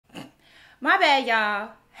My bad, y'all.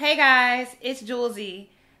 Hey guys, it's Julesy.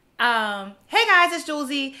 It's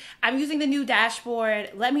Julesy. I'm using the new dashboard.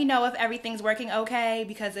 Let me know if everything's working okay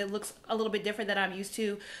because it looks a little bit different than I'm used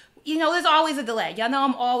to. You know, there's always a delay. Y'all know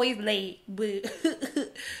I'm always late.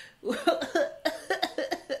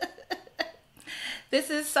 This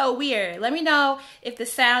is so weird. Let me know if the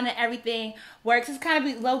sound and everything works. It's kind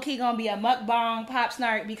of low-key gonna be a mukbang pop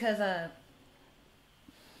snark because a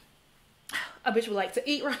bitch would like to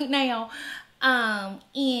eat right now. And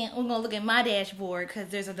we're gonna look at my dashboard because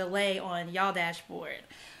there's a delay on y'all dashboard.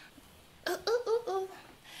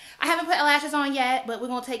 I haven't put eyelashes on yet, but we're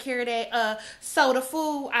gonna take care of that. So the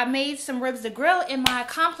food, I made some ribs to grill and my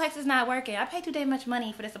complex is not working. I paid too damn much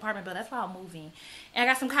money for this apartment bill. That's why I'm moving. And I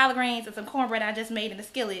got some collard greens and some cornbread I just made in the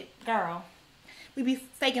skillet. Girl, we be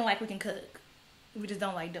faking like we can cook. We just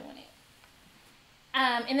don't like doing it.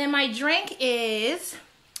 And then my drink is...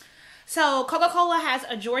 So Coca-Cola has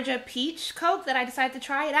a Georgia Peach Coke that I decided to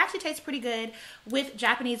try. It actually tastes pretty good with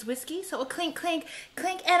Japanese whiskey. So a clink, clink,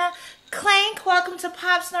 clink, and a clank. Welcome to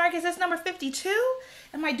Pop Snark. Is this number 52?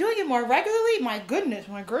 Am I doing it more regularly? My goodness,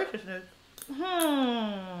 my graciousness.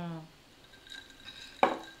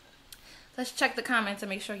 Let's check the comments and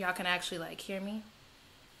make sure y'all can actually like hear me.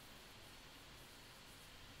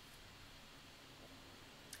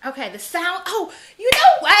 Okay, the sound. Oh, you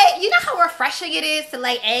know what? You know how refreshing it is to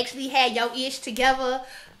like actually have your ish together?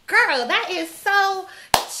 Girl, that is so...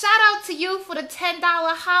 Shout out to you for the $10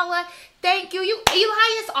 holla. Thank you.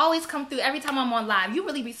 Elias always come through every time I'm on live. You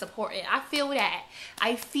really be supporting. I feel that.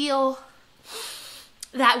 I feel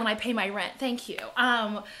that when I pay my rent. Thank you.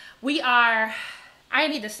 I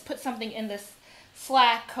need to put something in this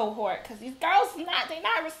Slack cohort because these girls they're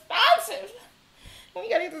not responsive. We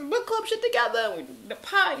gotta get this book club shit together.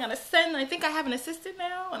 I gotta send, I think I have an assistant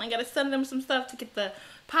now, and I gotta send them some stuff to get the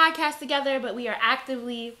podcast together, but we are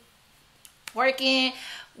actively working.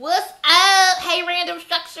 What's up? Hey, random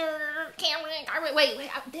structure. Cameron. Wait,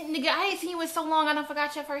 I didn't see you in so long, I done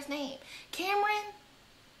forgot your first name. Cameron?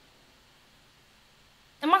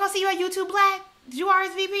 Am I gonna see you at YouTube Black? Did you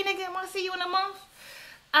RSVP, nigga? Am I gonna see you in a month?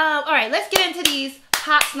 Alright, let's get into these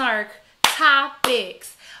Pop Snark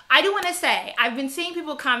topics. I do want to say, I've been seeing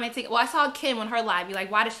people commenting. Well, I saw Kim on her live be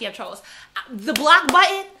like, why does she have trolls? The block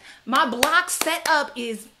button, my block setup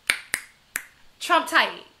is Trump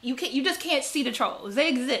tight. You just can't see the trolls. They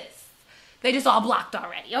exist. They just all blocked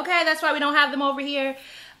already. Okay, that's why we don't have them over here.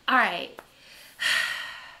 All right.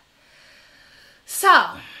 So,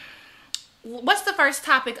 what's the first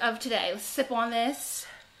topic of today? Let's sip on this.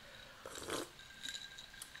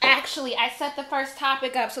 Actually, I set the first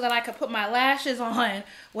topic up so that I could put my lashes on.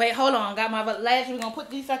 Wait, hold on. Got my lashes. We're going to put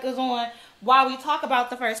these suckers on while we talk about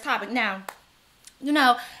the first topic. Now, you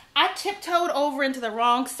know, I tiptoed over into the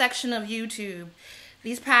wrong section of YouTube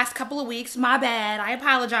these past couple of weeks. My bad. I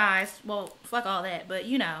apologize. Well, fuck all that. But,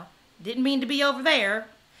 you know, didn't mean to be over there.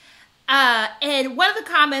 And one of the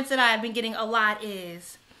comments that I've been getting a lot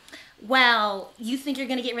is... Well, you think you're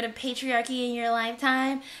going to get rid of patriarchy in your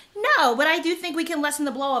lifetime? No, but I do think we can lessen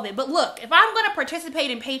the blow of it. But look, if I'm going to participate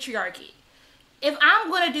in patriarchy, if I'm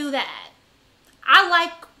going to do that, I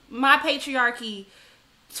like my patriarchy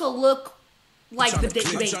to look like the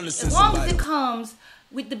DaBaby. As long as it comes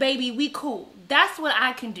with DaBaby, we cool. That's what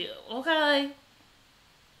I can do, okay?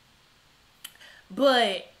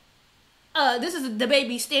 But... this is a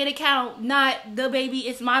DaBaby stand account, not DaBaby,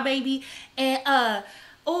 it's my baby. And,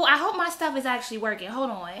 oh, I hope my stuff is actually working.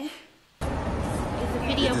 Hold on. Is the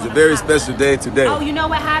video? It's a very special day today. Oh, you know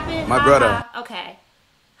what happened? My brother. Okay.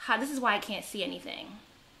 This is why I can't see anything.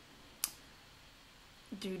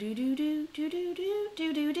 Do.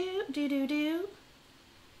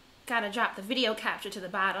 Gotta drop the video capture to the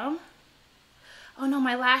bottom. Oh no,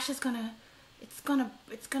 my lash is gonna. It's gonna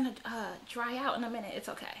dry out in a minute. It's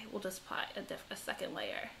okay. We'll just apply a second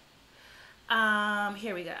layer.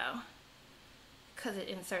 Here we go. Because it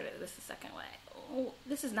inserted this the second way. Oh,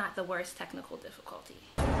 this is not the worst technical difficulty.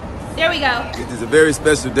 There we go. It is a very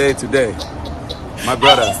special day today. My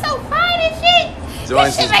brother. Hey, he's so fine and shit.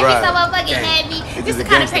 Joins This shit his make me bride. so motherfucking happy. This is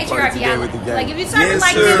kind of patriarchy. Like if you serve Yes,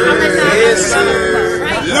 like sir. this, I'm like, nah, Yes, I'm sir.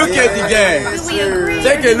 right? Look at the gang. Do we agree?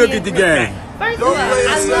 Take a look at the gang. First of all, I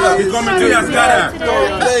love The committee has gathered. The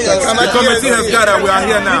committee has gathered. We are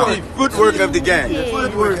here now. The footwork of the gang.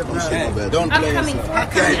 Don't play upcoming yourself.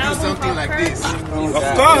 forthcoming Do something like this. Of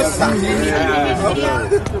course.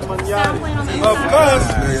 Of course.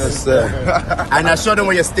 Yes, sir. And I show them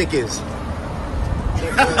where your stick is.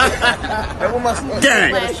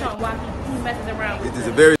 Gang. He messes around with It is a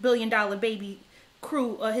the very $1 billion baby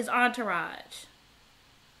crew, his entourage.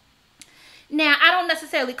 Now, I don't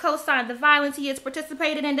necessarily co-sign the violence he has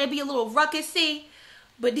participated in. They be a little ruckusy,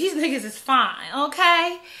 but these niggas is fine,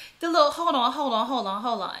 okay? The little, hold on.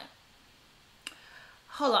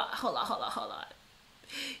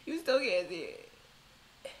 You still can't see it.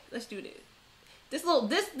 Let's do this. This one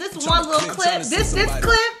little clip, this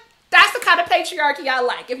clip, that's the kind of patriarchy I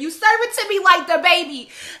like. If you serve it to me like DaBaby,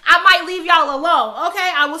 I might leave y'all alone,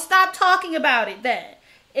 okay? I will stop talking about it then.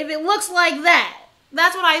 If it looks like that,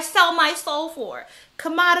 that's what I sell my soul for.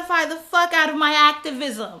 Commodify the fuck out of my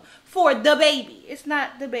activism for DaBaby. It's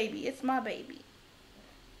not DaBaby, it's my baby.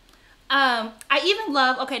 I even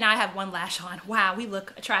love, okay, now I have one lash on. Wow, we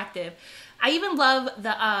look attractive. I even love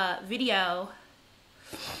the video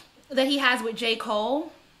that he has with J.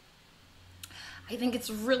 Cole. I think it's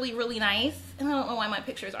really, really nice. And I don't know why my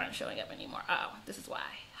pictures aren't showing up anymore. Oh, this is why.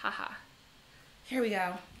 Haha. Here we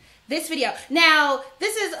go. This video. Now,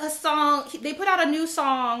 this is a song. They put out a new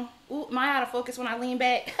song. Ooh, am I out of focus when I lean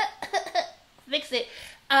back? Fix it.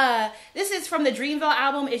 This is from the Dreamville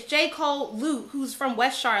album. It's J. Cole, Luke, who's from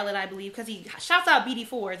West Charlotte, I believe, because he shouts out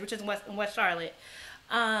BD4s, which is in West Charlotte.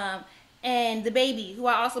 And DaBaby, who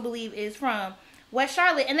I also believe is from West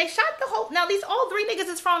Charlotte. And they shot the whole, now these all three niggas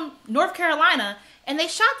is from North Carolina, and they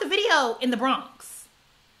shot the video in the Bronx.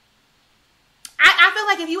 I feel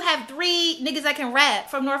like if you have three niggas that can rap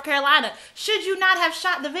from North Carolina, should you not have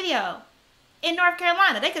shot the video in North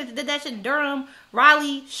Carolina? They could have did that shit in Durham,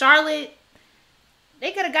 Raleigh, Charlotte.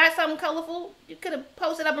 They could have got something colorful. You could have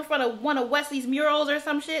posted up in front of one of Wesley's murals or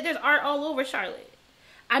some shit. There's art all over Charlotte.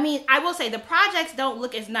 I mean, I will say the projects don't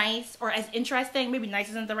look as nice or as interesting. Maybe nice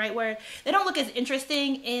isn't the right word. They don't look as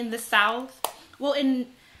interesting in the South. Well, I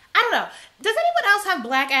don't know. Does anyone else have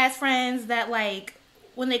black ass friends that, like,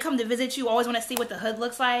 when they come to visit you, always want to see what the hood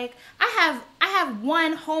looks like? I have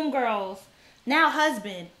one homegirl's now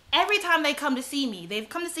husband. Every time they come to see me, they've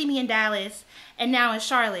come to see me in Dallas and now in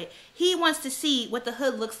Charlotte. He wants to see what the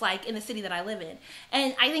hood looks like in the city that I live in.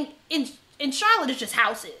 And I think in Charlotte, it's just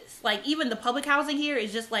houses. Like, even the public housing here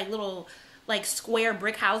is just like little, like, square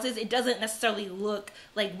brick houses. It doesn't necessarily look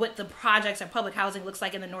like what the projects or public housing looks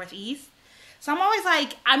like in the Northeast. So I'm always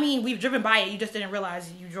like, I mean, we've driven by it. You just didn't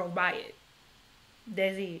realize you drove by it.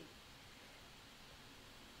 That's it.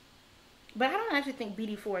 But I don't actually think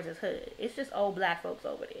BD4 is hood. It's just old black folks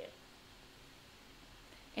over there.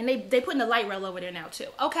 And they putting the light rail over there now too.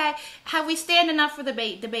 Okay, have we stand enough for the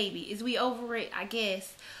DaBaby? Is we over it? I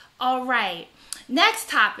guess. All right. Next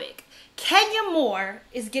topic. Kenya Moore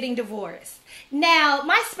is getting divorced. Now,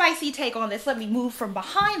 my spicy take on this, let me move from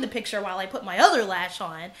behind the picture while I put my other lash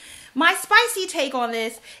on. My spicy take on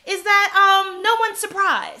this is that no one's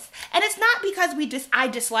surprised. And it's not because I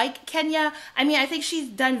dislike Kenya. I mean, I think she's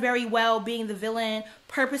done very well being the villain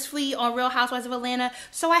purposefully on Real Housewives of Atlanta.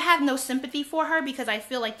 So I have no sympathy for her because I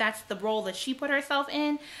feel like that's the role that she put herself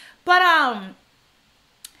in. But I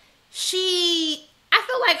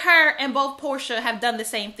feel like her and both Portia have done the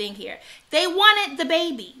same thing here. They wanted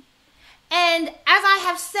DaBaby. And as I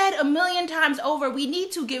have said a million times over, we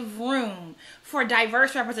need to give room for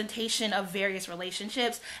diverse representation of various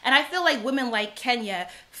relationships. And I feel like women like Kenya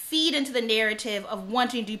feed into the narrative of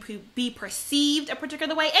wanting to be perceived a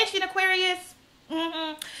particular way. Ain't she an Aquarius?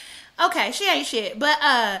 Okay, she ain't shit. But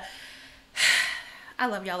I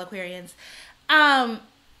love y'all Aquarians. I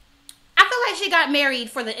feel like she got married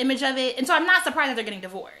for the image of it, and so I'm not surprised that they're getting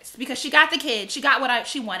divorced because she got the kid, she got what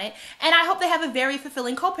she wanted, and I hope they have a very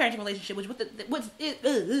fulfilling co-parenting relationship, which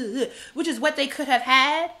is what they could have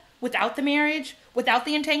had without the marriage, without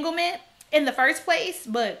the entanglement in the first place.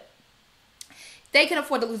 But they can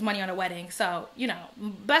afford to lose money on a wedding, so you know,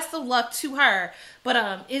 best of luck to her.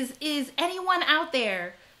 But is anyone out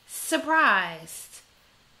there surprised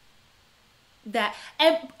that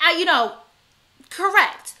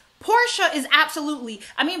correct? Portia is absolutely,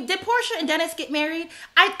 I mean, did Portia and Dennis get married?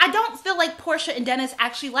 I don't feel like Portia and Dennis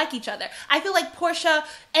actually like each other. I feel like Portia,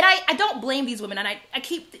 and I don't blame these women, and I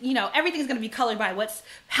keep, everything's going to be colored by what's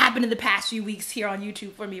happened in the past few weeks here on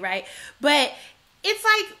YouTube for me, right? But it's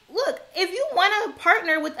like, look, if you want to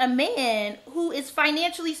partner with a man who is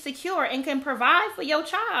financially secure and can provide for your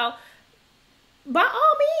child, by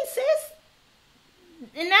all means, sis.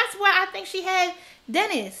 And that's why I think she had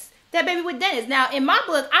Dennis. That baby with Dennis. Now, in my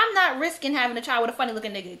book, I'm not risking having a child with a funny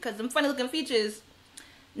looking nigga. Because them funny looking features,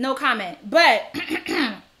 no comment. But,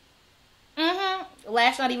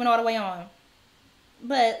 lash not even all the way on.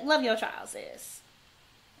 But, love your child, sis.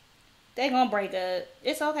 They gonna break up.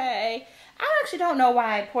 It's okay. I actually don't know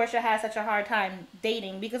why Portia has such a hard time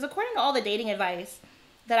dating. Because according to all the dating advice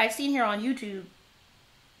that I've seen here on YouTube,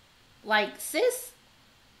 like, sis,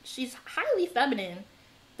 she's highly feminine.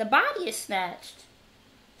 The body is snatched.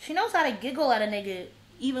 She knows how to giggle at a nigga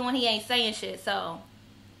even when he ain't saying shit. So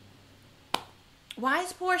why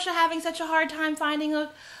is Portia having such a hard time finding a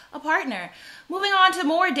partner? Moving on to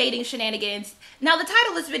more dating shenanigans. Now, the title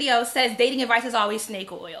of this video says dating advice is always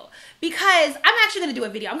snake oil, because I'm actually going to do a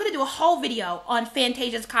video. I'm going to do a whole video on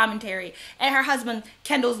Fantasia's commentary and her husband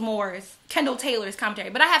Kendall Taylor's commentary.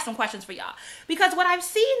 But I have some questions for y'all, because what I've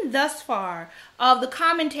seen thus far of the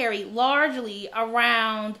commentary largely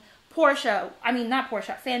around Fantasia,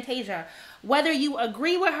 whether you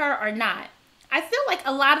agree with her or not, I feel like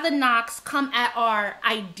a lot of the knocks come at our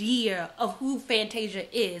idea of who Fantasia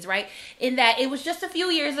is, right? In that it was just a few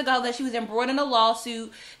years ago that she was embroiled in a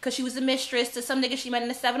lawsuit because she was a mistress to some nigga she met in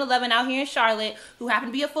a 7-Eleven out here in Charlotte who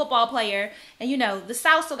happened to be a football player. And you know, the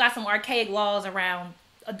South still got some archaic laws around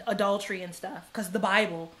adultery and stuff because the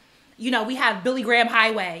Bible. You know, we have Billy Graham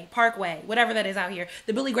Parkway, whatever that is out here.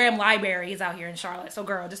 The Billy Graham Library is out here in Charlotte. So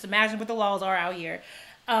girl, just imagine what the laws are out here.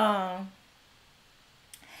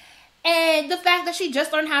 And the fact that she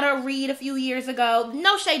just learned how to read a few years ago,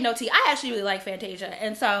 no shade, no tea. I actually really like Fantasia.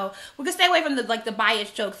 And so we're going to stay away from the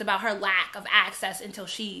biased jokes about her lack of access until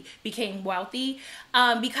she became wealthy.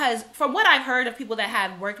 Because from what I've heard of people that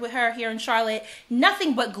have worked with her here in Charlotte,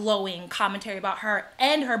 nothing but glowing commentary about her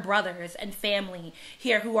and her brothers and family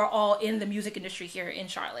here who are all in the music industry here in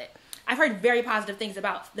Charlotte. I've heard very positive things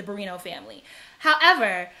about the Barrino family.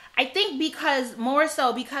 However, I think more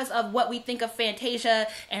so because of what we think of Fantasia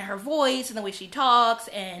and her voice and the way she talks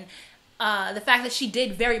and the fact that she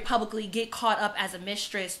did very publicly get caught up as a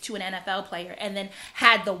mistress to an NFL player and then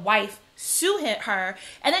had the wife sue her,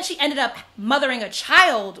 and then she ended up mothering a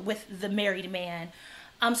child with the married man.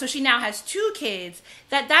 So she now has 2 kids.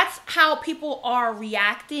 That's how people are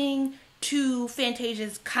reacting to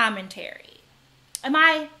Fantasia's commentary. Am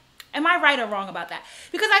I right or wrong about that?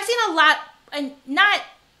 Because I've seen a lot, and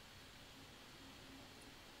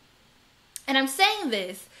I'm saying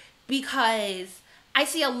this because I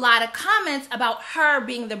see a lot of comments about her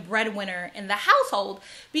being the breadwinner in the household,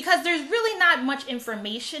 because there's really not much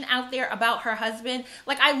information out there about her husband.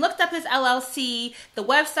 Like, I looked up his LLC, the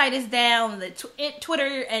website is down, the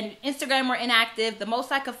Twitter and Instagram were inactive. The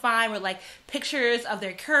most I could find were like pictures of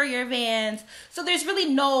their courier vans. So there's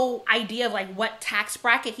really no idea of like what tax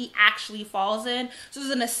bracket he actually falls in. So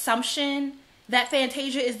there's an assumption that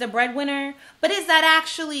Fantasia is the breadwinner, but is that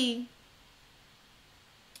actually...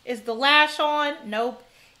 Is the lash on? Nope.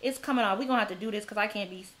 It's coming off. We're going to have to do this because I can't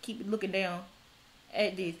keep looking down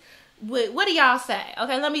at this. What do y'all say?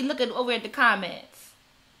 Okay, let me look over at the comments.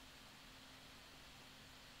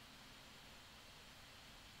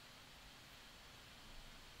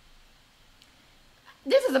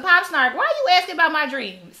 This is a pop snark. Why are you asking about my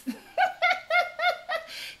dreams?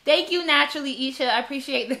 Thank you, Naturally Isha. I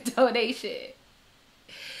appreciate the donation.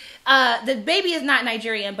 DaBaby is not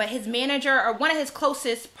Nigerian, but his manager or one of his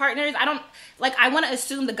closest partners, I want to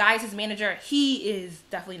assume the guy is his manager. He is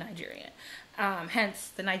definitely Nigerian.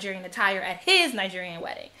 Hence the Nigerian attire at his Nigerian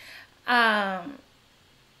wedding. I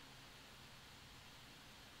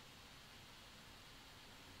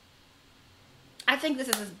think this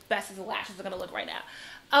is as best as the lashes are going to look right now.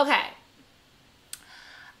 Okay.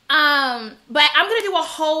 But I'm going to do a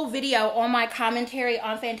whole video on my commentary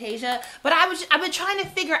on Fantasia, but I've been trying to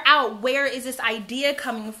figure out where is this idea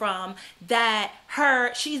coming from that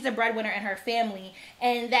she's the breadwinner in her family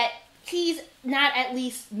and that he's not at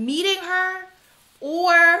least meeting her,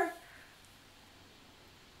 or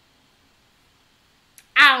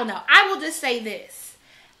I don't know. I will just say this.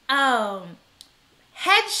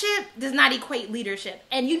 Headship does not equate leadership.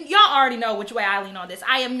 And y'all already know which way I lean on this.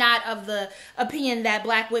 I am not of the opinion that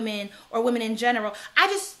black women or women in general,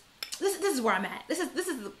 this is where I'm at. This is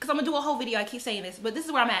because I'm going to do a whole video, I keep saying this, but this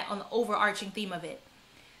is where I'm at on the overarching theme of it.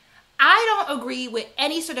 I don't agree with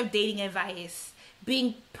any sort of dating advice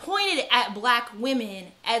being pointed at black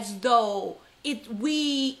women as though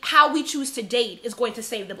how we choose to date is going to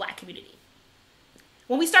save the black community.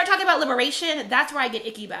 When we start talking about liberation, that's where I get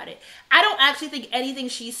icky about it. I don't actually think anything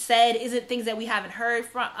she said isn't things that we haven't heard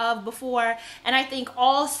of before. And I think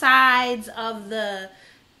all sides of the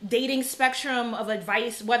dating spectrum of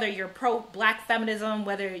advice, whether you're pro-black feminism,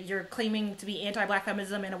 whether you're claiming to be anti-black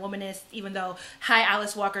feminism and a womanist, even though, hi,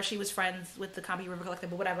 Alice Walker, she was friends with the Company River Collective,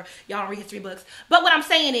 but whatever. Y'all don't read history books. But what I'm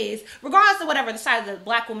saying is, regardless of whatever the side of the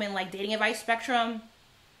black woman like dating advice spectrum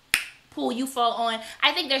pool you fall on,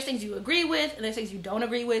 I think there's things you agree with and there's things you don't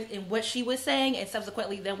agree with in what she was saying and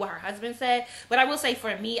subsequently then what her husband said. But I will say,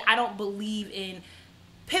 for me, I don't believe in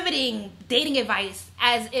pivoting dating advice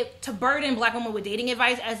as if to burden black women with dating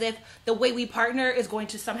advice as if the way we partner is going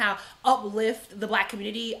to somehow uplift the black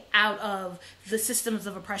community out of the systems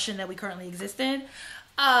of oppression that we currently exist in.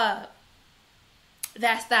 That's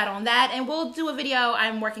that on that. And we'll do a video.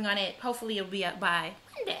 I'm working on it. Hopefully it'll be up by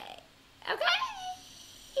Monday. Okay?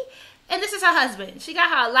 And this is her husband. She got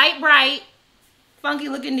her light bright, funky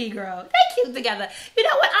looking Negro. They cute together. You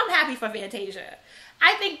know what? I'm happy for Fantasia.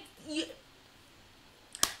 I think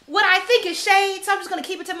what I think is shade, so I'm just gonna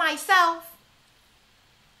keep it to myself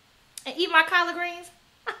and eat my collard greens.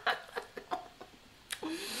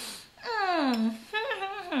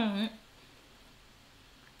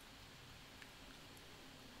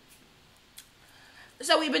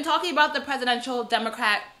 So we've been talking about the presidential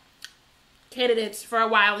Democrat candidates for a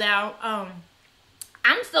while now.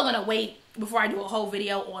 I'm still gonna wait before I do a whole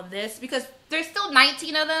video on this because there's still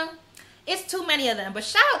 19 of them. It's too many of them. But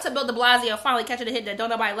shout out to Bill de Blasio finally catching a hit that don't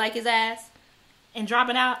nobody like his ass and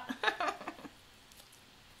dropping out.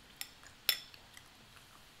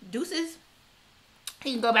 Deuces.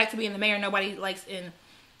 He can go back to being the mayor nobody likes in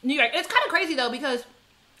New York. It's kind of crazy though because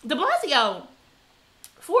de Blasio,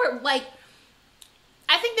 for like,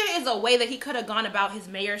 I think there is a way that he could have gone about his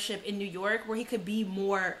mayorship in New York where he could be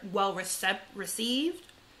more well received.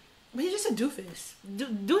 But he's just a doofus.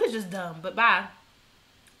 Dude is just dumb, but bye.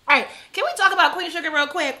 Alright, can we talk about Queen Sugar real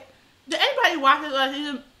quick? Did anybody watch this last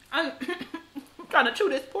season? I'm trying to chew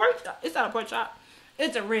this pork chop. It's not a pork chop.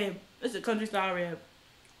 It's a rib. It's a country style rib.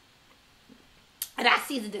 And I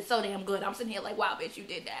seasoned it so damn good. I'm sitting here like, wow, bitch, you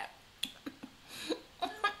did that.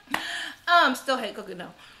 Still hate cooking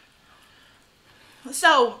though.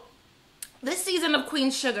 So, this season of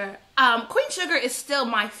Queen Sugar, Queen Sugar is still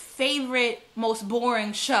my favorite, most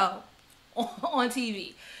boring show on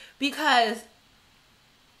TV because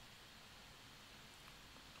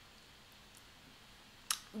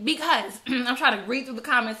I'm trying to read through the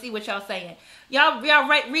comments, see what y'all saying. Y'all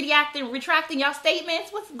retracting y'all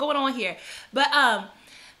statements. What's going on here? But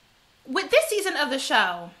with this season of the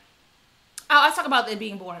show, let's talk about it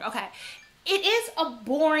being boring. Okay. It is a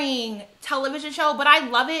boring television show, but I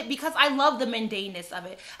love it because I love the mundaneness of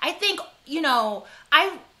it. I think, you know,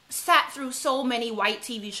 I sat through so many white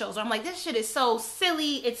TV shows where I'm like, this shit is so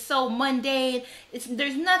silly, it's so mundane,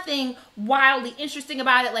 there's nothing wildly interesting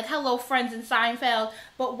about it, like Hello Friends and Seinfeld,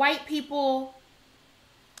 but white people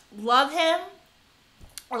love him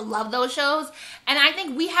or love those shows, and I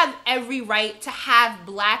think we have every right to have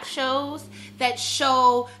black shows that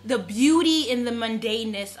show the beauty in the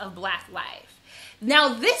mundaneness of black life.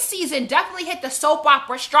 Now, this season definitely hit the soap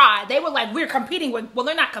opera stride. They were like, we're competing with, well,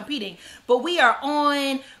 they're not competing, but we are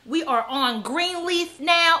on Greenleaf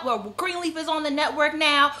now. Well, Greenleaf is on the network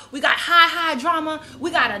now. We got high drama.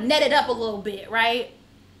 We got to net it up a little bit, right?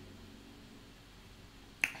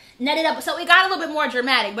 Net it up. So it got a little bit more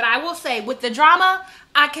dramatic, but I will say with the drama,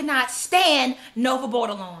 I cannot stand Nova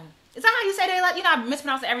Bordelon. Is that how you say that? Like, you know, I'm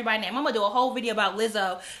mispronouncing everybody's name. I'm going to do a whole video about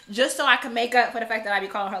Lizzo just so I can make up for the fact that I be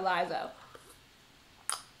calling her Lizzo.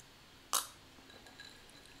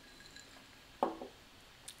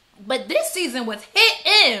 But this season was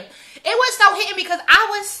hitting. It was so hitting because I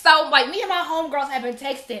was so, like, me and my homegirls have been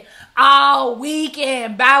texting all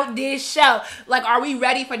weekend about this show. Like, are we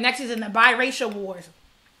ready for next season, the biracial wars?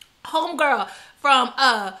 Homegirl from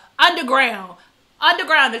Underground,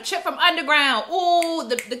 the chick from Underground. Ooh,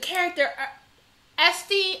 the character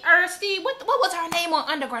Esty, what was her name on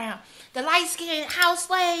Underground? The light-skinned house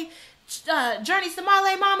slave, Journey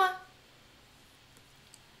Somali mama.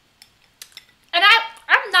 And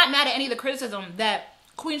I'm not mad at any of the criticism that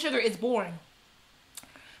Queen Sugar is boring.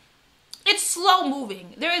 It's slow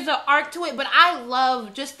moving. There is an arc to it, but I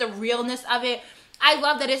love just the realness of it. I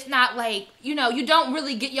love that it's not like, you know, you don't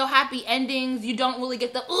really get your happy endings. You don't really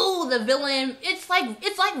get the villain. It's like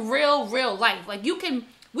real life. Like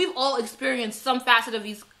we've all experienced some facet of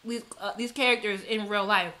these characters in real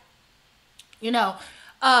life. You know,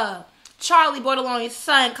 Charlie Bordelon's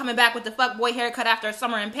son coming back with the fuckboy haircut after a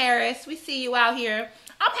summer in Paris. We see you out here.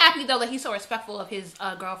 I'm happy though that he's so respectful of his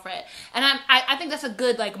girlfriend, and I think that's a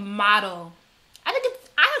good like model. I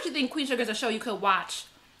actually think Queen Sugar is a show you could watch.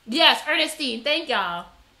 Yes, Ernestine, thank y'all.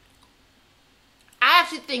 I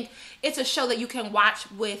actually think it's a show that you can watch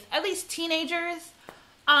with at least teenagers,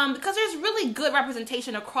 because there's really good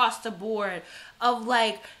representation across the board of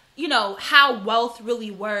like, you know, how wealth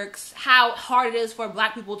really works, how hard it is for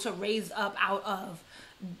black people to raise up out of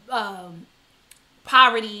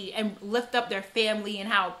poverty and lift up their family, and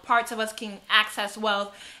how parts of us can access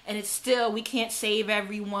wealth and it's still, we can't save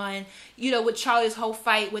everyone. You know, with Charlie's whole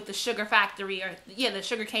fight with the sugar factory, the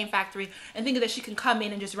sugar cane factory, and thinking that she can come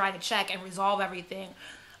in and just write a check and resolve everything.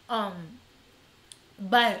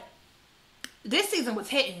 But this season was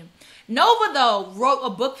hitting. Nova though wrote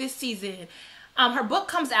a book this season Her book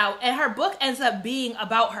comes out, and her book ends up being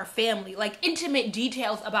about her family, like intimate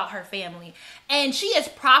details about her family. And she is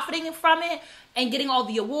profiting from it and getting all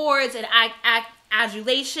the awards and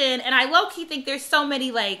adulation. And I low-key think there's so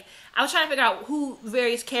many, like, I was trying to figure out who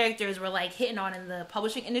various characters were, like, hitting on in the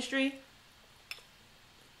publishing industry.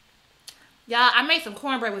 Yeah, I made some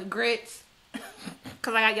cornbread with grits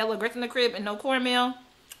because I got yellow grits in the crib and no cornmeal.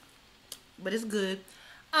 But it's good.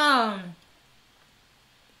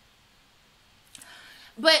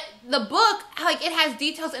 But the book, like, it has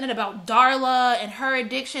details in it about Darla and her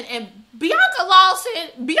addiction. And Bianca Lawson,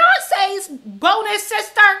 Beyonce's bonus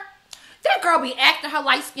sister, that girl be acting her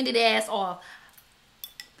light-skinned ass off.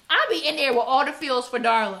 I be in there with all the feels for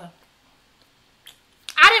Darla.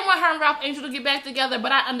 I didn't want her and Ralph Angel to get back together,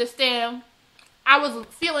 but I understand. I was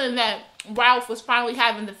feeling that Ralph was finally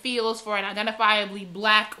having the feels for an identifiably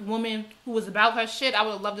black woman who was about her shit. I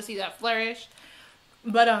would have loved to see that flourish.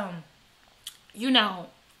 But, you know,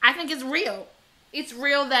 I think it's real. It's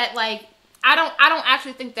real that, like, I don't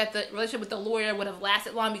actually think that the relationship with the lawyer would have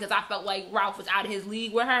lasted long because I felt like Ralph was out of his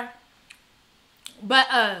league with her.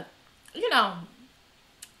 But, you know,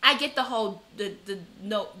 I get the whole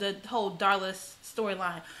whole Darla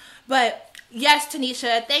storyline. But yes,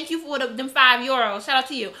 Tanisha, thank you for them €5. Shout out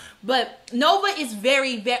to you. But Nova is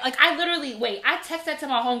very, very, like, I texted that to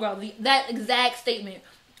my homegirl, that exact statement.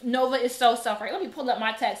 Nova is so self-right. Let me pull up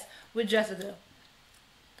my text with Jessica.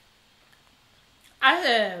 I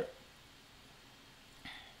said,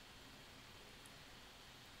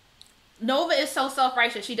 Nova is so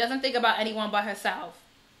self-righteous. She doesn't think about anyone but herself.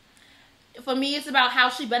 For me, it's about how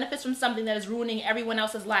she benefits from something that is ruining everyone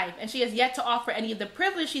else's life. And she has yet to offer any of the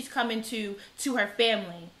privilege she's come into to her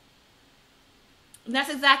family. And that's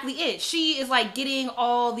exactly it. She is, like, getting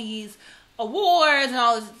all these awards and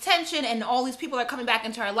all this attention, and all these people are coming back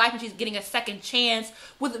into her life, and she's getting a second chance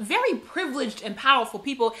with very privileged and powerful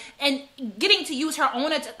people, and getting to use her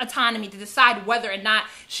own autonomy to decide whether or not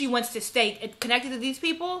she wants to stay connected to these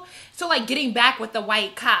people. So, like, getting back with the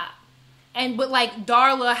white cop. But, like,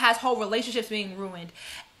 Darla has whole relationships being ruined.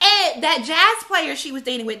 And that jazz player she was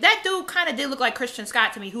dating with, that dude kind of did look like Christian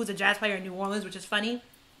Scott to me, who's a jazz player in New Orleans, which is funny.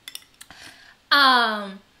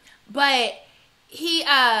 But he,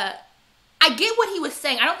 I get what he was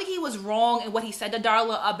saying. I don't think he was wrong in what he said to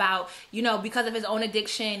Darla about, you know, because of his own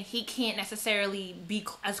addiction, he can't necessarily be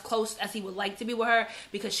as close as he would like to be with her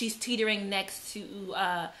because she's teetering next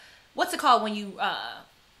to, what's it called when you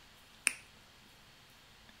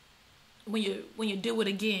do it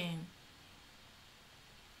again?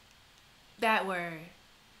 That word.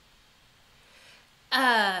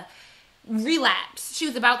 Relapse. She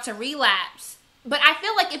was about to relapse. But I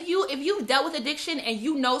feel like if you've dealt with addiction and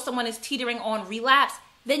you know someone is teetering on relapse,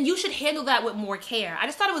 then you should handle that with more care. I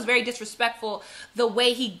just thought it was very disrespectful the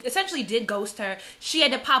way he essentially did ghost her. She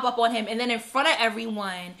had to pop up on him, and then in front of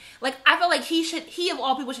everyone, like, I feel like he of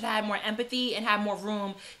all people should have more empathy and have more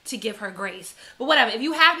room to give her grace. But whatever. If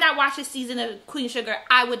you have not watched this season of Queen Sugar,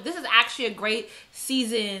 this is actually a great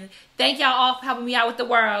season. Thank y'all all for helping me out with the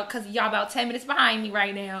world, because y'all about 10 minutes behind me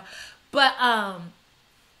right now. But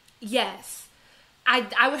yes.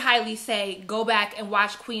 I would highly say go back and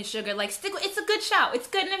watch Queen Sugar. Like, it's a good show. It's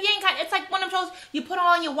good. And if you ain't got, it's like one of them shows you put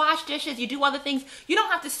on, you wash dishes, you do other things. You don't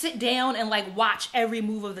have to sit down and, like, watch every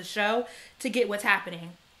move of the show to get what's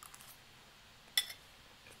happening.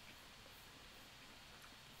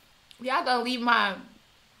 Y'all gonna leave my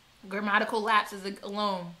grammatical lapses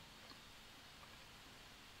alone.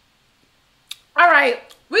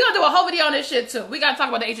 Alright, we're gonna do a whole video on this shit too. We gotta talk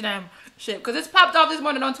about the H&M shit, because it's popped off this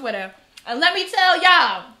morning on Twitter. And let me tell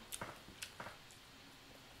y'all,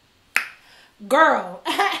 girl,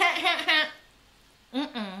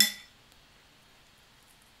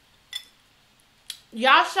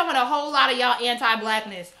 y'all showing a whole lot of y'all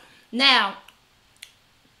anti-blackness. Now,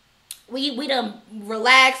 we done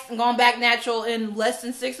relaxed and gone back natural in less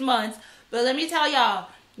than 6 months. But let me tell y'all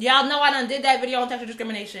know I done did that video on textual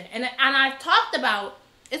discrimination. And I've talked about,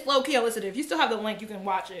 it's low-key illicit. If you still have the link, you can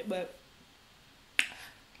watch it. But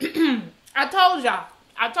I told y'all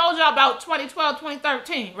about 2012,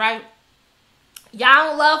 2013, right? Y'all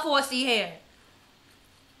don't love 4C hair.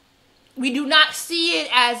 We do not see it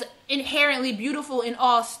as inherently beautiful in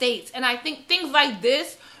all states. And I think things like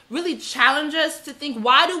this really challenge us to think,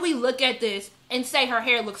 why do we look at this and say her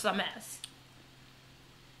hair looks a mess?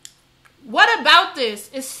 What about this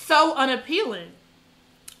is so unappealing?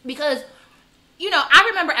 Because, you know, I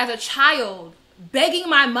remember as a child begging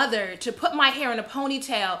my mother to put my hair in a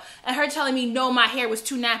ponytail and her telling me no, my hair was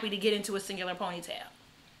too nappy to get into a singular ponytail.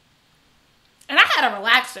 And I had a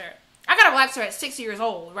relaxer. I got a relaxer at 6 years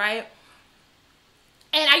old, right?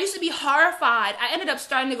 And I used to be horrified. I ended up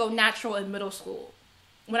starting to go natural in middle school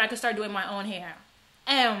when I could start doing my own hair.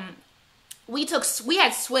 And we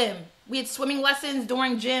had swimming lessons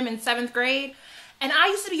during gym in 7th grade. And I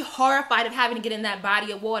used to be horrified of having to get in that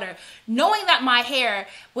body of water, knowing that my hair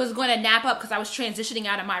was going to nap up because I was transitioning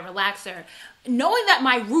out of my relaxer, knowing that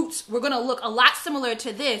my roots were going to look a lot similar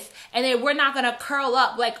to this, and they were not going to curl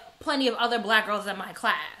up like plenty of other black girls in my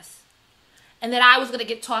class, and that I was going to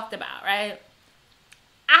get talked about, right?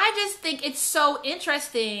 I just think it's so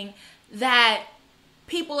interesting that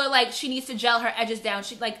people are like, she needs to gel her edges down.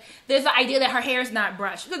 There's the idea that her hair is not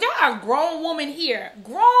brushed. Because there are grown women here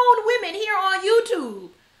on YouTube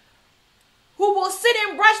who will sit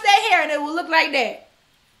and brush their hair and it will look like that.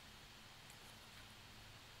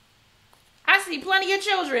 I see plenty of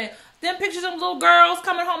children. Them pictures of little girls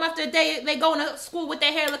coming home after a day, they go to school with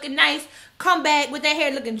their hair looking nice, come back with their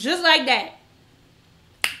hair looking just like that.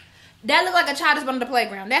 That looked like a child that's been on the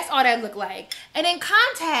playground. That's all that looked like. And in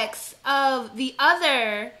context of the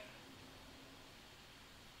other...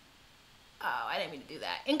 Oh, I didn't mean to do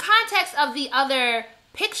that. In context of the other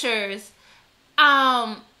pictures,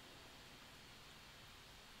 I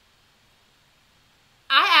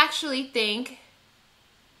actually think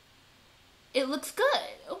it looks good.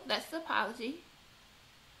 Oh, that's the apology.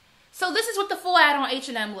 So this is what the full ad on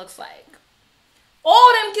H&M looks like.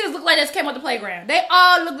 All them kids look like they just came out the playground. They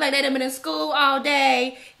all look like they done been in school all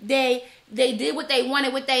day. They did what they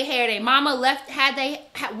wanted with their hair. Their mama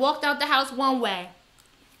walked out the house one way.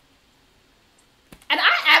 And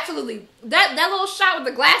I absolutely, that little shot with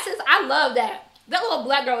the glasses, I love that. That little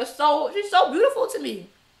black girl she's so beautiful to me.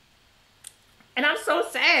 And I'm so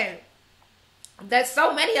sad that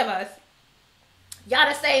so many of us, y'all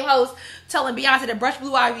the same host telling Beyonce to brush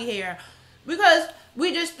Blue Ivy hair. Because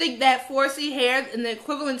we just think that 4C hair in the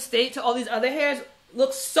equivalent state to all these other hairs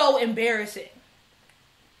looks so embarrassing.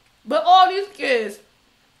 But all these kids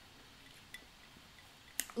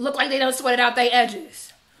look like they done sweated out their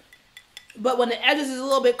edges. But when the edges is a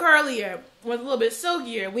little bit curlier, when it's a little bit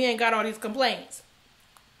silkier, we ain't got all these complaints.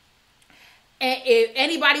 And if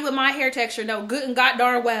anybody with my hair texture know good and god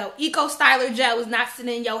darn well, Eco Styler Gel is not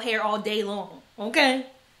sitting in your hair all day long. Okay?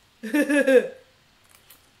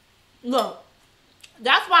 Look.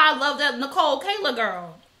 That's why I love that Nicole Kayla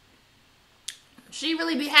girl. She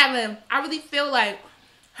really be having, I really feel like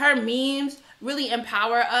her memes really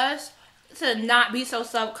empower us to not be so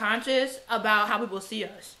self-conscious about how people see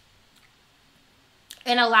us.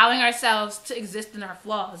 And allowing ourselves to exist in our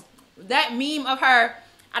flaws. That meme of her,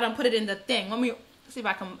 I done put it in the thing. Let me see if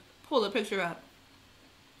I can pull the picture up.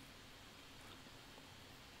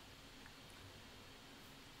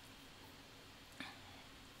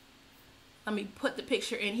 Let me put the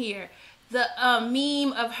picture in here. The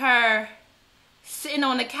meme of her sitting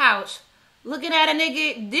on the couch looking at a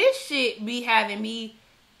nigga. This shit be having me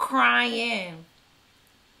crying.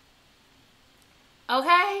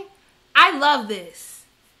 Okay? I love this.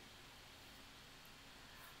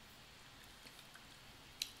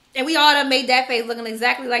 And we all done made that face looking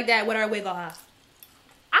exactly like that with our wig off.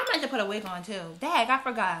 I meant to put a wig on too. Dag, I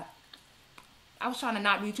forgot. I was trying to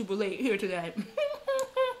not be too late here today.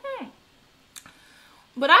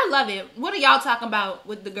 But I love it. What are y'all talking about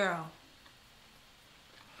with the girl?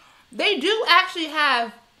 They do actually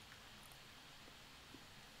have...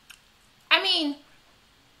 I mean...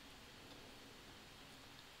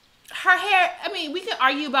 Her hair... I mean, we can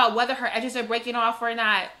argue about whether her edges are breaking off or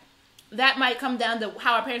not. That might come down to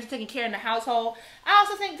how our parents are taking care in the household. I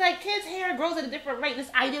also think, like, kids' hair grows at a different rate.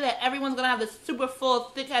 This idea that everyone's going to have this super full,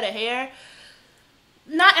 thick head of hair...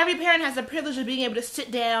 Not every parent has the privilege of being able to sit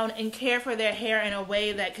down and care for their hair in a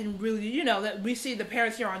way that can really, you know, that we see the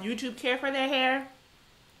parents here on YouTube care for their hair.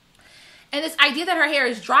 And this idea that her hair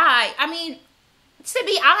is dry, I mean, to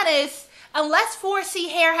be honest, unless 4C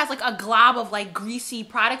hair has like a glob of like greasy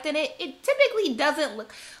product in it, it typically doesn't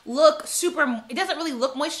look super, it doesn't really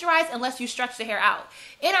look moisturized unless you stretch the hair out.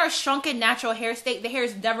 In our shrunken natural hair state, the hair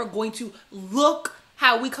is never going to look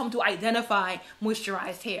how we come to identify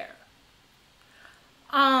moisturized hair.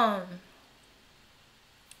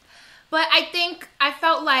 But I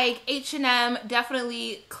felt like H&M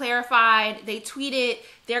definitely clarified. They tweeted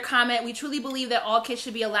their comment, "We truly believe that all kids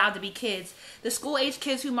should be allowed to be kids. The school-age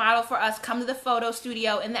kids who model for us come to the photo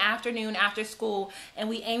studio in the afternoon after school, and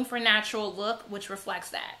we aim for natural look, which reflects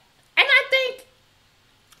that." And I think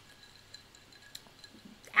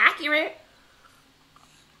accurate.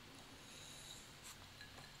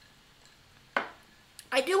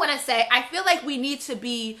 I do want to say, I feel like we need to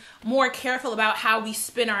be more careful about how we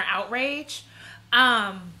spin our outrage.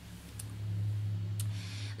 The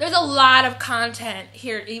there's a lot of content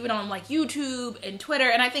here, even on like YouTube and Twitter,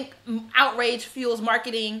 and I think outrage fuels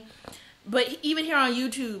marketing. But even here on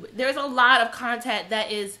YouTube, there's a lot of content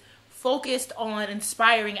that is focused on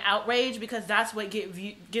inspiring outrage because that's what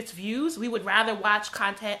gets views. We would rather watch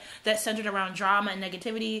content that's centered around drama and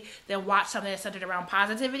negativity than watch something that's centered around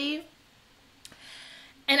positivity.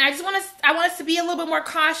 And I want us to be a little bit more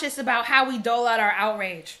cautious about how we dole out our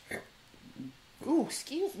outrage. Ooh,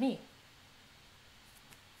 excuse me.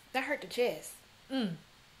 That hurt the chest. And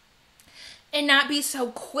not be so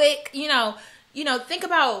quick, think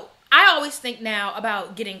about, I always think now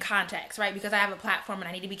about getting context, right? Because I have a platform and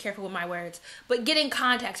I need to be careful with my words. But getting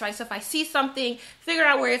context, right? So if I see something, figuring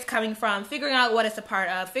out where it's coming from, figuring out what it's a part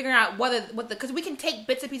of, figuring out because we can take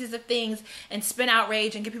bits and pieces of things and spin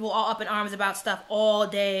outrage and get people all up in arms about stuff all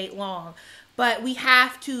day long. But we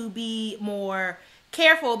have to be more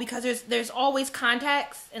careful because there's always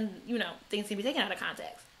context and, things can be taken out of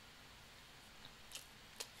context.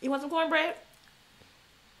 You want some cornbread?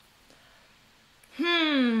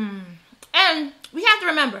 And we have to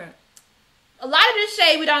remember, a lot of this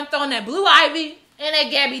shade we done thrown that Blue Ivy and that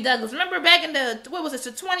Gabby Douglas. Remember back in the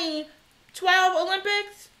 2012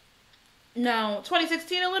 Olympics? No,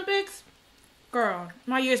 2016 Olympics? Girl,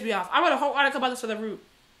 my years be off. I wrote a whole article about this for The Root.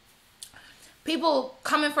 People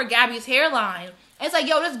coming for Gabby's hairline. And it's like,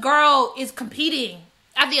 yo, this girl is competing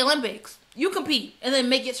at the Olympics. You compete and then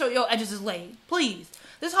make it so your edges is laid. Please.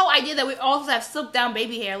 This whole idea that we also have silk down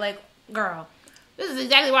baby hair, like, girl. This is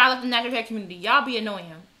exactly why I left the natural hair community. Y'all be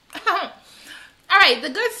annoying. Alright,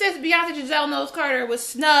 the good sis Beyonce Giselle Knowles Carter was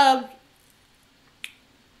snubbed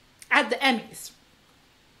at the Emmys.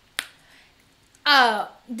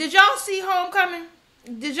 Did y'all see Homecoming?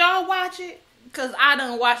 Did y'all watch it? Because I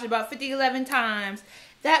done watched it about 11 times.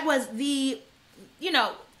 That was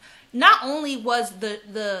not only was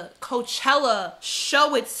the Coachella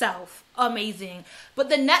show itself amazing, but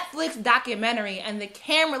the Netflix documentary and the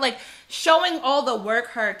camera, like showing all the work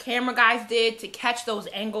her camera guys did to catch those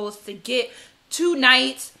angles, to get 2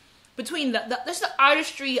 nights between there's the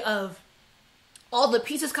artistry of all the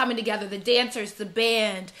pieces coming together, the dancers, the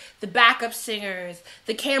band, the backup singers,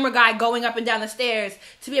 the camera guy going up and down the stairs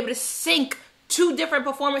to be able to sync 2 different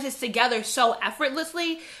performances together so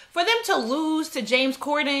effortlessly. For them to lose to James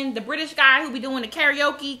Corden, the British guy who be doing the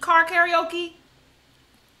car karaoke,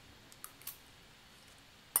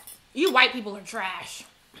 you white people are trash.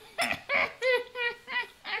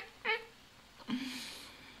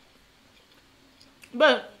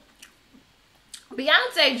 But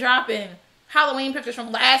Beyonce dropping Halloween pictures from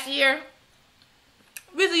last year.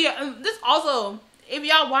 This also, if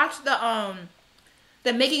y'all watched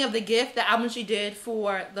the making of the gift, the album she did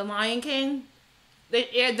for The Lion King, they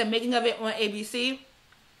aired the making of it on ABC.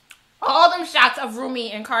 All them shots of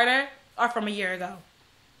Rumi and Carter are from a year ago.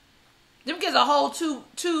 Them kids a whole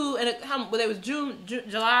it was June,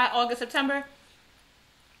 July, August, September.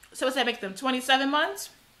 So what's that make them? 27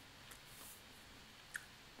 months?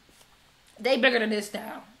 They bigger than this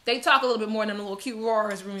now. They talk a little bit more than the little cute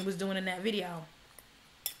roars Rumi was doing in that video.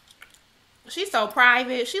 She's so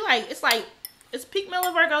private. It's Peak Mill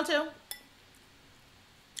a Virgo too?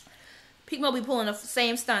 Peak Mill be pulling the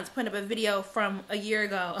same stunts, putting up a video from a year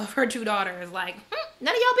ago of her 2 daughters. Like,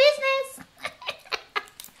 none of your business.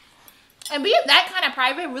 And being that kind of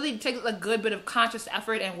private really takes a good bit of conscious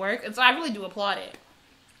effort and work. And so I really do applaud it.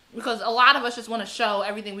 Because a lot of us just want to show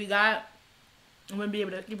everything we got and we'll be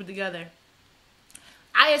able to keep it together.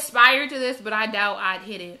 I aspired to this, but I doubt I'd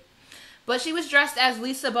hit it. But she was dressed as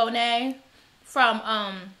Lisa Bonet from,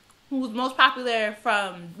 who was most popular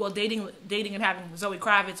from, dating and having Zoe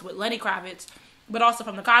Kravitz with Lenny Kravitz, but also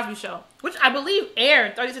from The Cosby Show, which I believe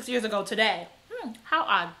aired 36 years ago today. How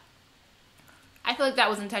odd. I feel like that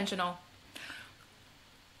was intentional.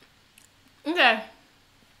 Okay.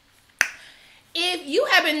 If you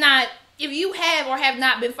have or have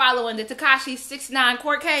not been following the Tekashi 6ix9ine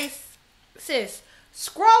court case, sis,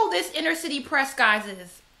 scroll this Inner City Press guys.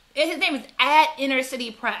 His name is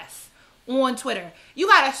 @InnerCityPress on Twitter. You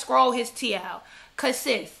gotta scroll his TL. Cause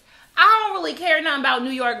sis, I don't really care nothing about New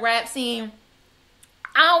York rap scene.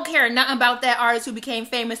 I don't care nothing about that artist who became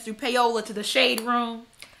famous through payola to the Shade Room.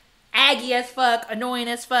 Aggy as fuck, annoying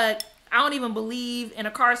as fuck. I don't even believe in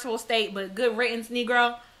a carceral state, but good riddance,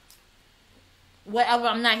 Negro. Whatever,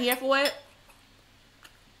 I'm not here for it.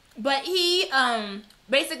 But he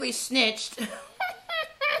basically snitched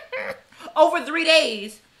over 3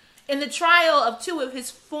 days in the trial of 2 of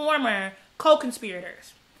his former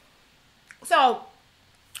co-conspirators. So,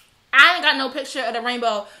 I ain't got no picture of the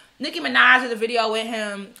rainbow. Nicki Minaj did a video with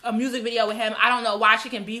him, a music video with him. I don't know why she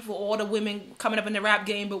can beef with all the women coming up in the rap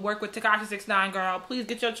game, but work with Tekashi 6ix9ine, girl. Please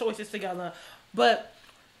get your choices together. But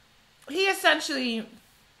he essentially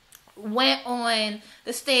went on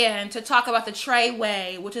the stand to talk about the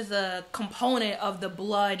Treyway, which is a component of the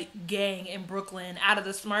Blood gang in Brooklyn, out of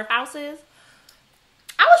the Smurf houses.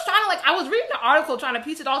 I was reading the article trying to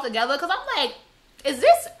piece it all together, because I'm like, is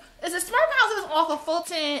the Smurf houses off of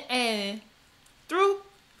Fulton and through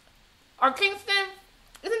or Kingston?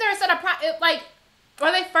 Isn't there a set of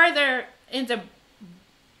are they further into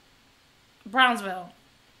Brownsville?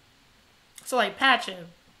 So like Patchen.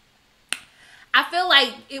 I feel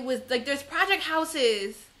like it was like there's project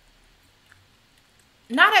houses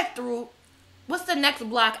not at through. What's the next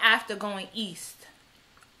block after going east?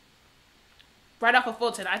 Right off of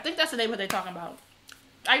Fulton. I think that's the neighborhood they're talking about.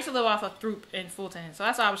 I used to live off of Throop in Fulton, so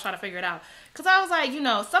that's why I was trying to figure it out. Because I was like,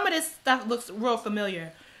 some of this stuff looks real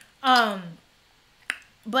familiar. But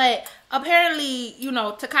apparently,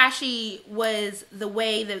 Tekashi was the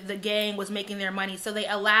way that the gang was making their money, so they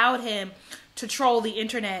allowed him to troll the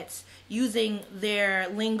internets using their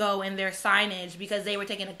lingo and their signage because they were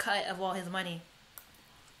taking a cut of all his money.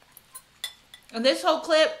 And this whole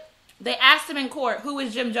clip, they asked him in court, who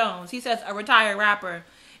is Jim Jones? He says, a retired rapper.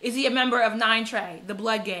 Is he a member of 9 Trey, the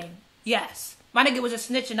Blood Gang? Yes. My nigga was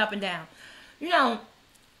just snitching up and down.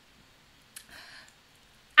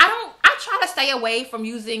 I try to stay away from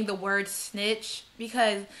using the word snitch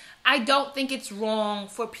because I don't think it's wrong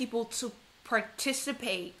for people to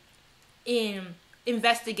participate in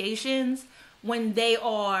investigations when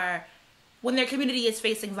their community is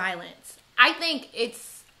facing violence. I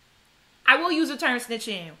will use the term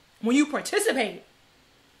snitching when you participate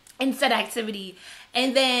in said activity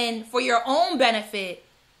and then for your own benefit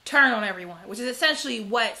turn on everyone, which is essentially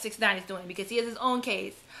what 6ix9ine is doing because he has his own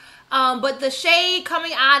case. But the shade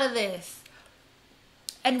coming out of this,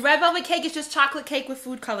 and red velvet cake is just chocolate cake with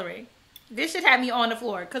food coloring. This should have me on the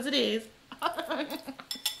floor because it is.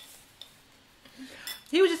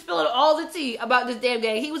 He was just spilling all the tea about this damn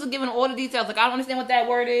gang. He was giving all the details. Like, I don't understand what that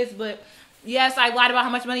word is, but yes, I lied about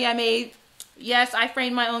how much money I made. Yes, I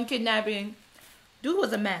framed my own kidnapping. Dude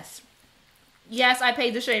was a mess. Yes, I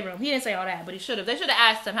paid the shade room. He didn't say all that, but he should have. They should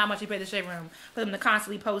have asked him how much he paid the shade room for them to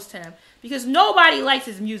constantly post him. Because nobody likes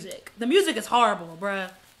his music. The music is horrible,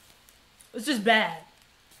 bruh. It's just bad.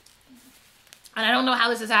 And I don't know how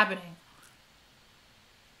this is happening.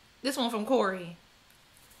 This one from Corey.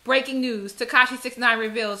 Breaking news. Tekashi 6ix9ine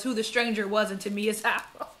reveals who the stranger was in Tamia's house.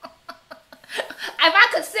 If I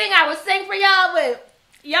could sing, I would sing for y'all, but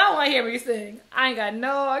y'all want to hear me sing. I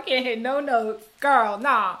can't hit no notes. Girl,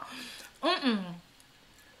 nah.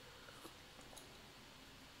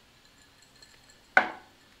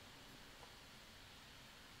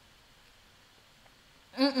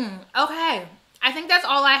 Okay. I think that's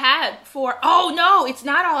all I had for... Oh, no, it's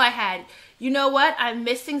not all I had. You know what? I'm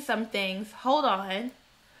missing some things. Hold on.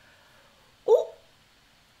 Ooh.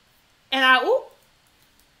 And I'm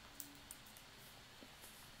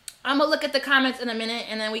going to look at the comments in a minute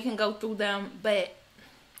and then we can go through them. But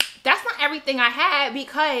that's not everything I had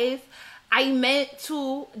because I meant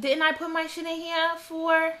to... Didn't I put my shit in here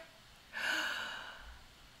for...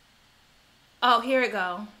 Oh, here it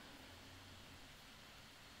go.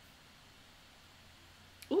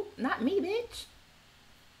 Ooh, not me, bitch.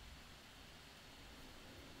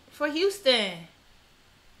 For Houston.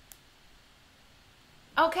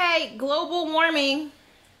 Okay, global warming.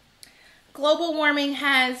 Global warming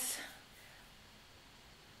has...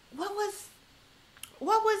 What was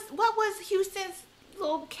Houston's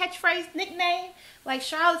little catchphrase nickname? Like,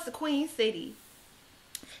 Charlotte's the Queen City.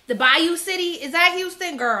 The Bayou City, is that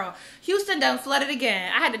Houston? Girl, Houston done flooded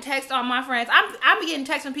again. I had to text all my friends. I'm getting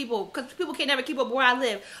texts from people because people can't never keep up where I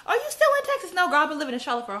live. Are you still in Texas? No, girl, I've been living in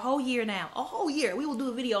Charlotte for a whole year now. A whole year. We will do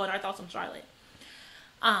a video on our thoughts on Charlotte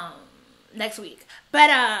next week. But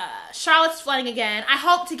Charlotte's flooding again. I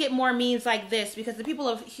hope to get more memes like this because the people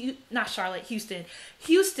of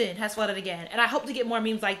Houston has flooded again. And I hope to get more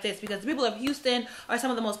memes like this because the people of Houston are some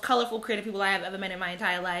of the most colorful, creative people I have ever met in my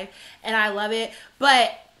entire life. And I love it.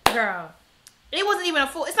 But girl, it's not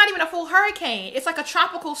even a full hurricane. It's like a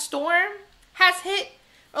tropical storm has hit,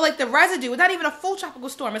 or like the residue. It's not even a full tropical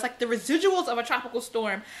storm. It's like the residuals of a tropical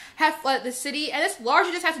storm have flooded the city. And this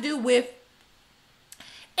largely just has to do with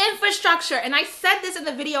infrastructure. And I said this in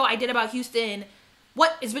the video I did about Houston.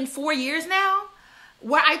 It's been 4 years now,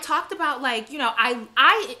 where I talked about like, I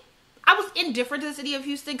was indifferent to the city of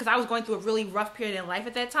Houston because I was going through a really rough period in life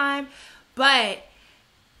at that time. But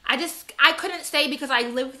I couldn't stay because I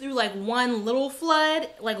lived through like one little flood,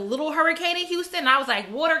 like little hurricane in Houston. And I was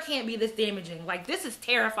like, water can't be this damaging. Like, this is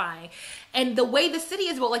terrifying. And the way the city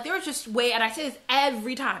is built, like, there is just way, and I say this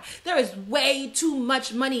every time, there is way too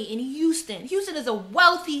much money in Houston. Houston is a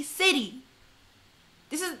wealthy city.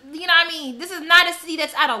 This is, you know what I mean? This is not a city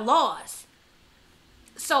that's at a loss.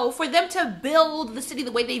 So for them to build the city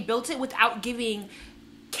the way they built it without giving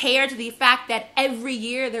care to the fact that every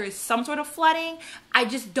year there is some sort of flooding, I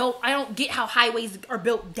don't get how highways are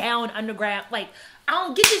built down underground. Like, I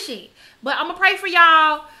don't get this shit. But I'm gonna pray for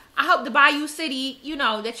y'all. I hope the Bayou City, you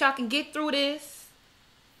know, that y'all can get through this.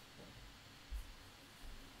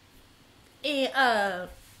 And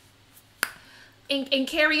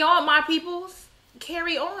carry on, my peoples.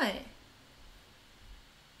 Carry on.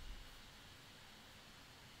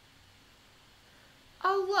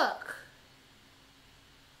 Oh, look.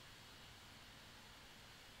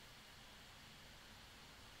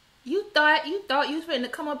 You thought you was going to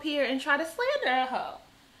come up here and try to slander her.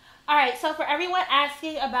 Alright, so for everyone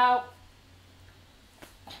asking about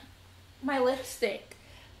my lipstick,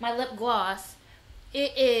 my lip gloss,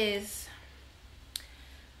 it is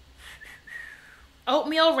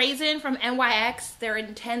Oatmeal Raisin from NYX. Their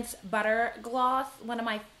Intense Butter Gloss. One of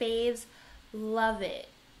my faves. Love it.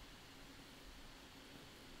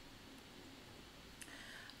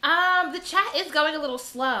 The chat is going a little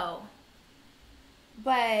slow.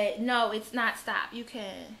 But no, it's not stop. You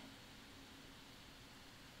can.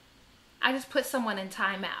 I just put someone in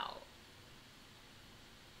timeout.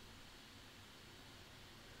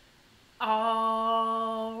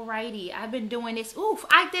 Alrighty. I've been doing this. Oof,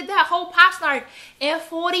 I did that whole pop snark in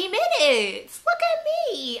 40 minutes. Look at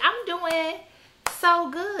me. I'm doing so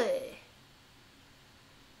good.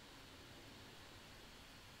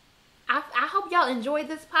 I hope y'all enjoyed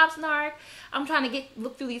this pop snark. I'm trying to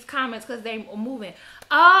look through these comments because they're moving.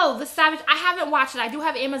 Oh, The Savage. I haven't watched it. I do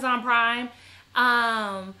have Amazon Prime.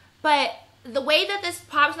 But the way that this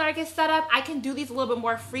pop snark is set up, I can do these a little bit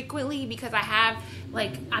more frequently because I have,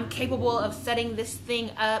 like, I'm capable of setting this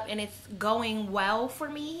thing up and it's going well for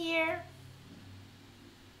me here.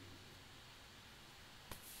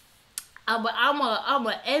 But I'm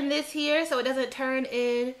gonna end this here so it doesn't turn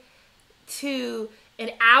into an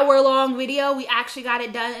hour-long video. We actually got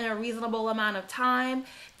it done in a reasonable amount of time.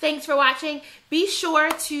 Thanks for watching. Be sure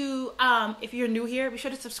to, if you're new here, be sure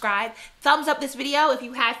to subscribe. Thumbs up this video if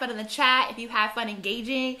you had fun in the chat, if you had fun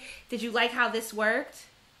engaging. Did you like how this worked?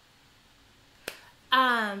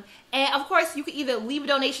 And of course, you can either leave a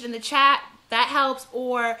donation in the chat, that helps,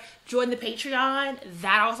 or join the Patreon.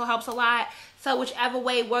 That also helps a lot. So whichever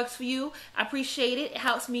way works for you, I appreciate it. It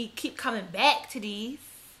helps me keep coming back to these.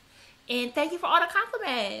 And thank you for all the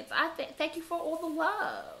compliments. Thank you for all the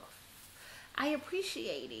love. I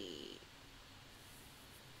appreciate it.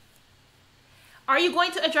 Are you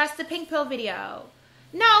going to address the pink pill video?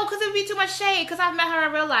 No, because it would be too much shade because I've met her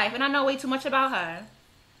in real life and I know way too much about her.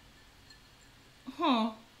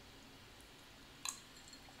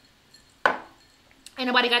 Ain't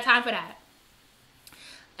nobody got time for that.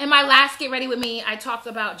 In my last Get Ready With Me, I talked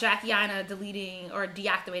about Jackie Aina deleting or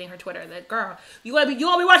deactivating her Twitter. That girl, you wanna be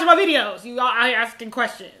watching my videos. You all are asking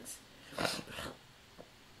questions.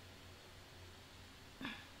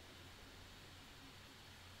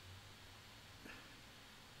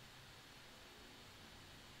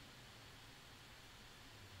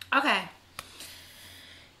 Okay.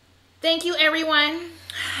 Thank you, everyone.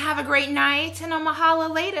 Have a great night, and I'ma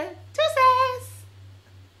holla later. Tuesday.